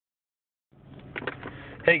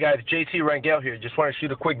Hey guys, JT Rangel here. Just want to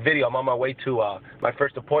shoot a quick video. I'm on my way to my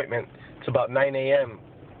first appointment. It's about 9 a.m.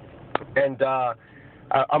 and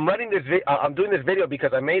I'm running this. I'm doing this video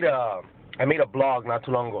because I made a blog not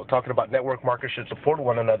too long ago talking about network marketers should support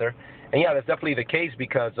one another. And yeah, that's definitely the case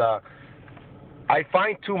because I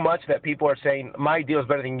find too much that people are saying my deal is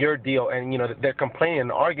better than your deal, and they're complaining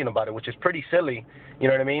and arguing about it, which is pretty silly. You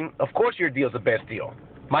know what I mean? Of course, your deal is the best deal.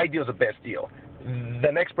 My deal is the best deal.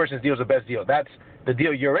 The next person's deal is the best deal. That's the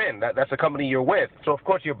deal you're in. That's the company you're with. So of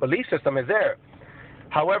course, your belief system is there.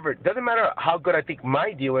 However, it doesn't matter how good I think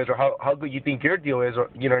my deal is or how good you think your deal is, or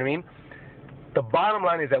you know what I mean. The bottom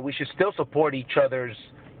line is that we should still support each other's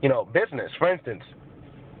business. For instance,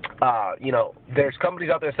 there's companies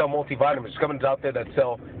out there that sell multivitamins. There's companies out there that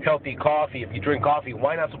sell healthy coffee. If you drink coffee,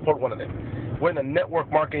 why not support one of them? We're in the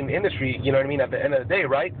network marketing industry, you know what I mean, at the end of the day,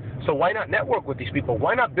 right? So why not network with these people?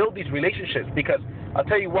 Why not build these relationships? Because I'll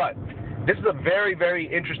tell you what, this is a very, very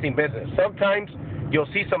interesting business. Sometimes you'll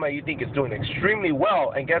see somebody you think is doing extremely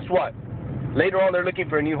well, and guess what? Later on, they're looking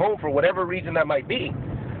for a new home for whatever reason that might be.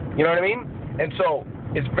 You know what I mean? And so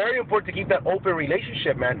it's very important to keep that open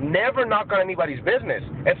relationship, man. Never knock on anybody's business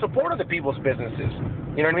and support other people's businesses.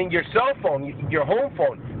 You know what I mean? Your cell phone, your home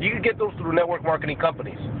phone, you can get those through network marketing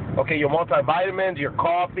companies. Okay, your multivitamins, your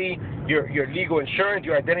coffee, your legal insurance,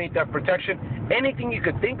 your identity theft protection, anything you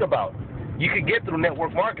could think about, you could get through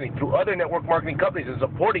network marketing, through other network marketing companies and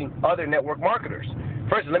supporting other network marketers.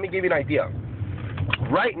 First, let me give you an idea.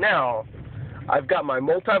 Right now, I've got my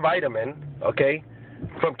multivitamin, okay,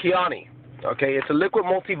 from Kiani. Okay, it's a liquid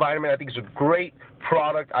multivitamin. I think it's a great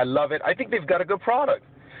product. I love it. I think they've got a good product.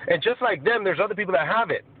 And just like them, there's other people that have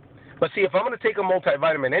it. But see, if I'm going to take a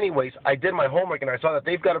multivitamin anyways, I did my homework and I saw that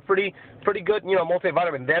they've got a pretty good,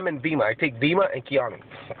 multivitamin, them and Vima. I take Vima and Kiani.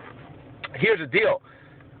 Here's the deal.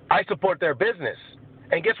 I support their business.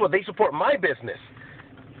 And guess what? They support my business.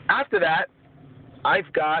 After that,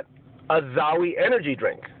 I've got a Zawi energy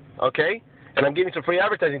drink, okay? And I'm giving some free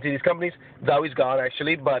advertising to these companies. Zawi's gone,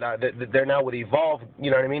 actually, but they're now with Evolve, you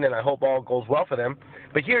know what I mean? And I hope all goes well for them.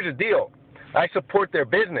 But here's the deal. I support their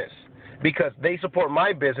business because they support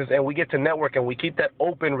my business, and we get to network, and we keep that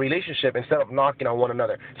open relationship instead of knocking on one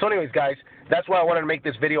another. So anyways, guys, that's why I wanted to make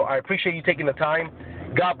this video. I appreciate you taking the time.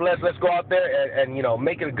 God bless. Let's go out there and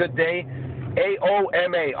make it a good day.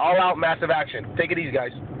 AOMA, all out massive action. Take it easy,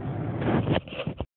 guys.